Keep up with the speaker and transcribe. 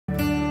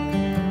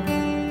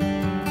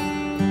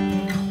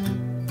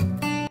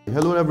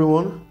Hello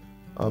everyone,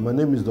 my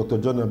name is Dr.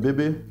 John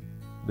Abebe,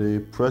 the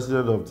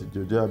president of the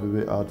JOJE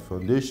Abebe Art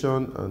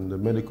Foundation and the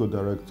medical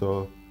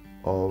director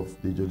of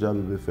the JOJE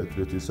Abebe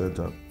Fertility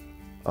Center.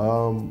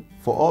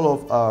 For all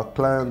of our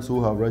clients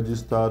who have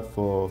registered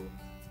for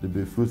the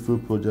Be Fruitful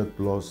Project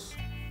Plus,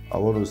 I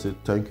want to say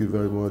thank you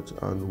very much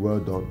and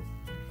well done.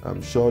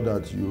 I'm sure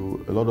that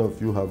a lot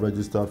of you have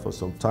registered for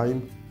some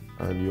time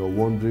and you're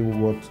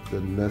wondering what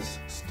the next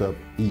step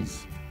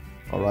is.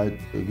 All right,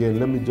 again,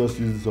 let me just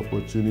use this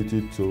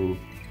opportunity to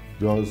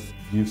just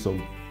give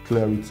some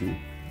clarity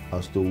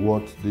as to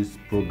what this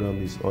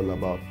program is all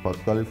about,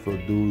 particularly for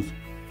those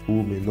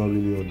who may not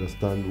really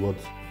understand what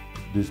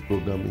this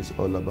program is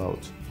all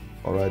about.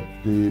 All right,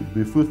 the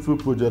Be Fruitful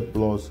Project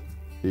Plus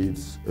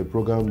is a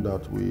program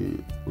that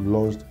we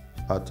launched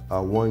at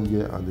our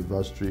 1-year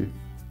anniversary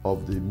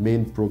of the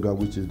main program,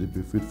 which is the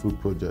Be Fruitful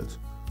Project,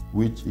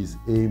 which is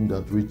aimed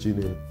at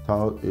reaching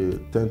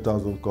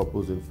 10,000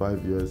 couples in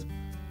 5 years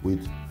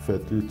with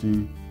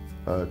fertility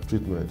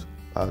treatment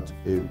at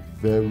a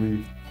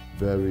very,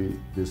 very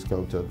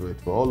discounted rate.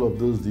 For all of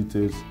those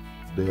details,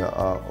 they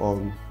are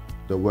on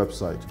the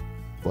website.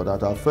 But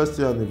at our first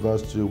year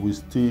anniversary, we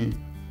still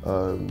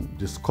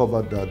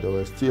discovered that there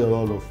were still a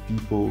lot of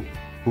people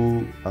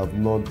who have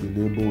not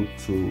been able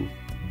to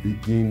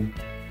begin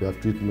their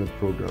treatment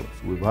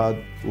programs. We've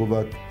had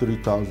over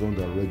 3,000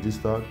 that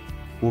registered,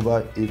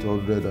 over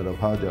 800 that have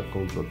had their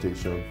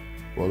consultation,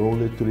 but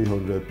only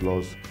 300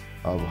 plus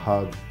have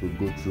had to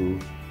go through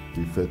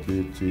the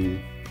fertility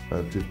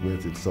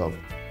treatment itself.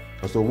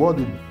 And so what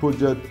the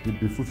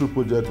Be Fruitful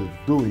Project is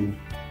doing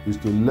is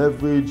to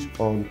leverage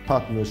on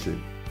partnership,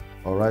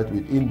 all right,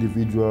 with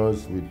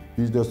individuals, with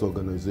business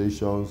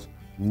organizations,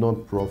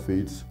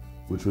 non-profits,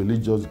 with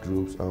religious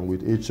groups, and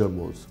with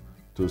HMOs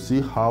to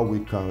see how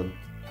we can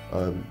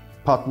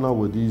partner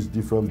with these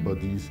different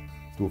bodies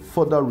to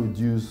further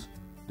reduce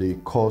the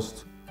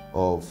cost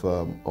of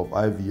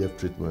IVF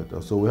treatment.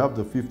 And so we have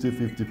the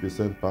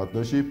 50-50%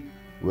 partnership,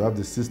 we have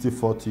the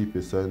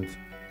 60-40%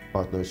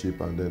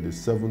 partnership, and then the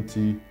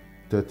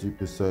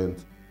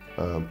 70-30%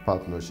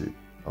 partnership,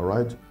 all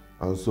right?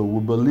 And so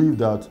we believe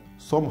that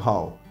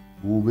somehow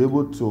we'll be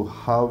able to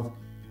have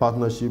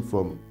partnership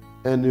from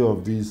any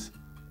of these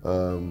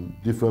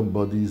different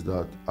bodies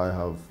that I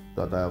have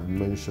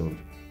mentioned,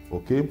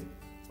 okay?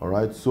 All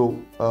right, so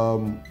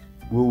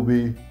we'll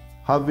be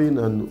having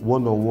a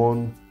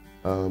one-on-one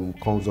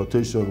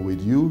consultation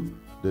with you.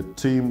 The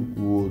team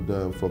would,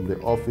 from the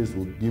office,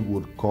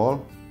 would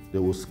call. They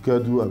will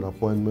schedule an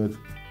appointment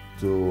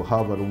to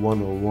have a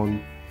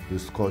one-on-one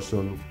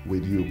discussion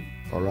with you,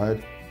 all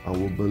right?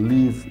 And we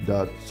believe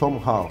that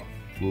somehow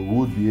we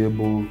would be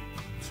able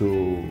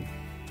to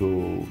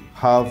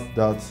have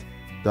that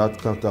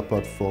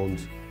counterpart fund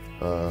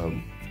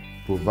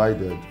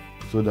provided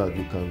so that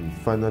you can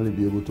finally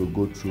be able to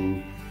go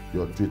through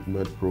your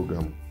treatment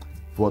program.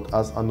 But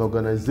as an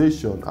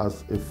organization,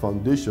 as a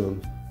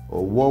foundation,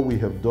 what we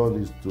have done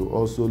is to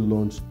also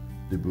launch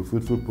the Be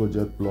Fruitful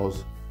Project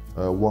Plus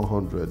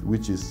 100,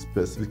 which is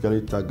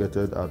specifically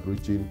targeted at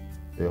reaching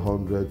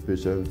 100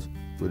 patients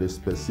with a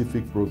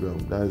specific program.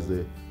 That is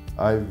the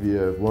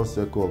IVF, one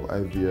cycle of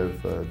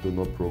IVF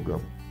donor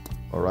program.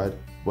 All right.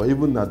 But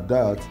even at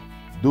that,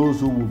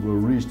 those who will be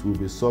reached will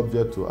be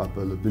subject to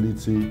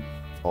availability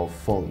of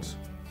funds.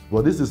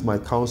 But this is my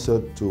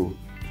counsel to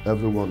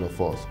every one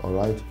of us. All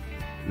right.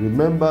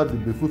 Remember, the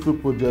Be Fruitful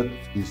Project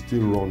is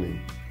still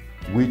running,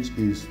 which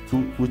is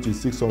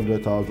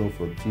 600,000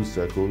 for 2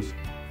 cycles,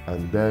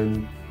 and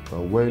then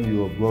when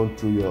you have gone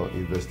through your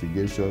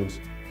investigations,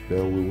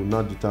 then we will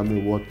not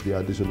determine what the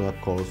additional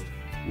cost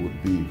would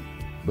be.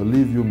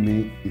 Believe you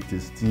me, it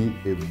is still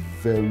a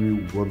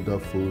very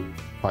wonderful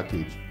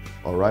package.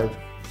 All right.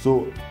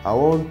 So I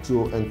want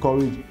to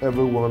encourage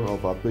every one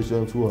of our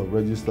patients who have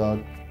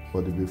registered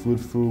for the Be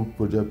Fruitful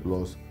Project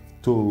Plus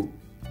to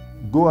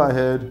go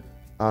ahead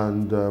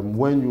and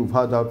when you've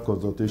had that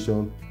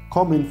consultation,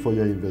 come in for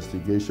your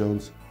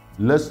investigations.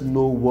 Let's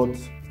know what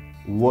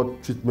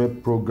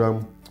treatment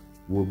program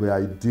will be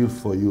ideal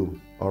for you,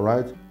 all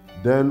right?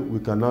 Then we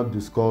can now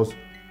discuss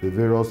the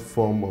various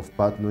form of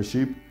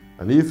partnership.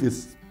 And if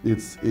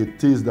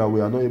it is that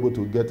we are not able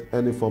to get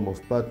any form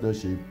of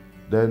partnership,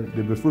 then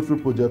the Be Fruitful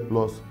Project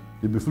Plus,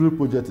 the Be Fruitful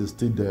Project is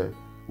still there,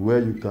 where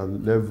you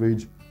can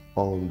leverage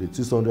on the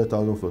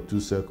 600,000 for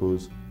 2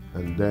 cycles,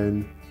 and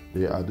then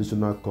the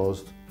additional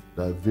cost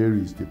that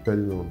varies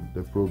depending on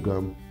the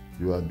program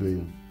you are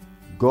doing.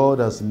 God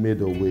has made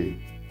a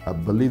way. I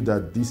believe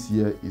that this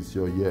year is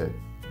your year.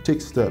 Take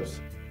steps.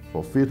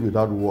 For faith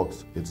without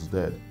works, it's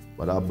dead.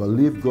 But I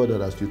believe, God, that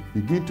as you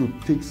begin to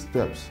take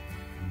steps,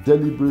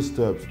 deliberate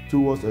steps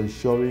towards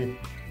ensuring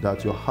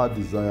that your heart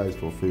desire is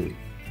fulfilled,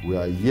 we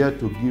are here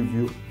to give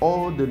you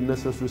all the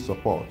necessary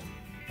support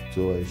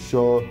to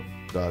ensure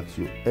that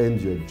you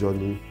end your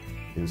journey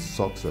in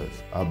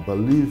success. I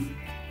believe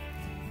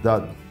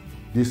that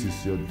this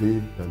is your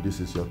day and this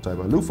is your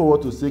time. I look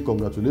forward to saying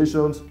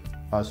congratulations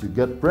as you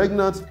get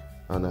pregnant,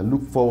 and I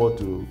look forward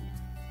to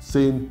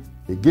saying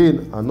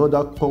again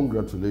another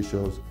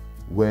congratulations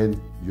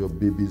when your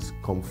babies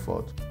come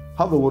forth.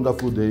 Have a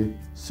wonderful day.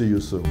 See you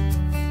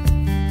soon.